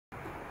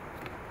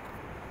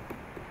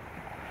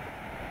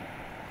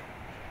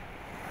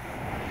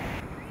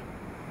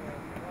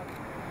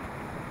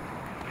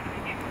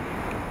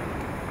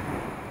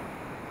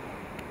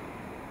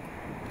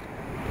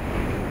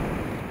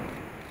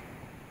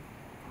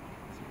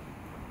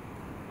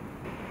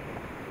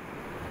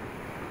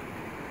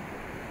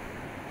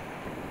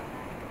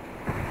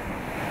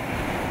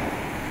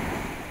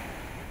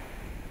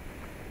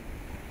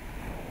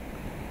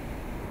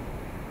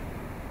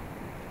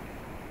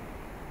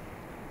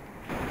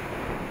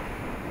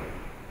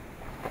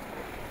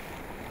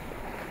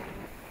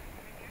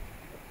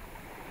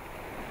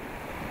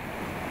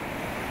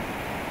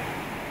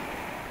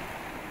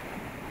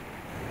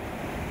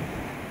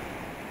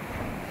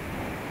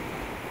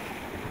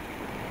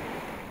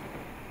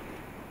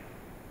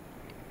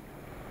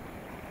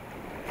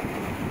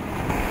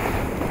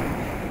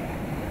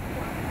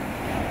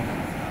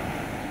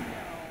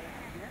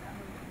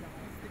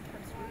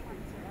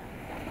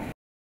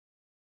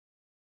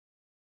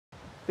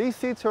These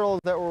sea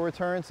turtles that were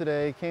returned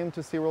today came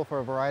to SeaWorld for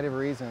a variety of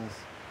reasons.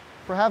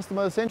 Perhaps the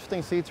most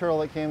interesting sea turtle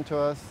that came to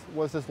us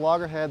was this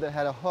loggerhead that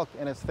had a hook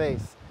in its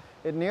face.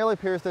 It nearly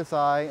pierced its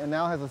eye and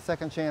now has a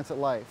second chance at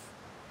life.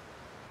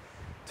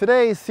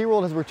 Today,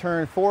 SeaWorld has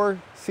returned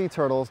 4 sea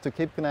turtles to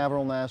Cape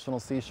Canaveral National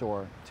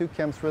Seashore, 2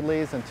 Kemps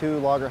Ridleys and 2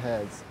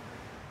 loggerheads.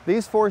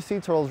 These 4 sea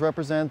turtles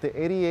represent the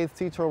 88th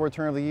sea turtle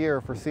return of the year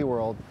for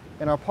SeaWorld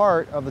and are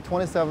part of the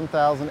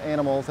 27,000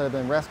 animals that have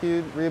been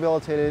rescued,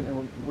 rehabilitated,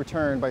 and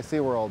returned by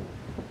SeaWorld.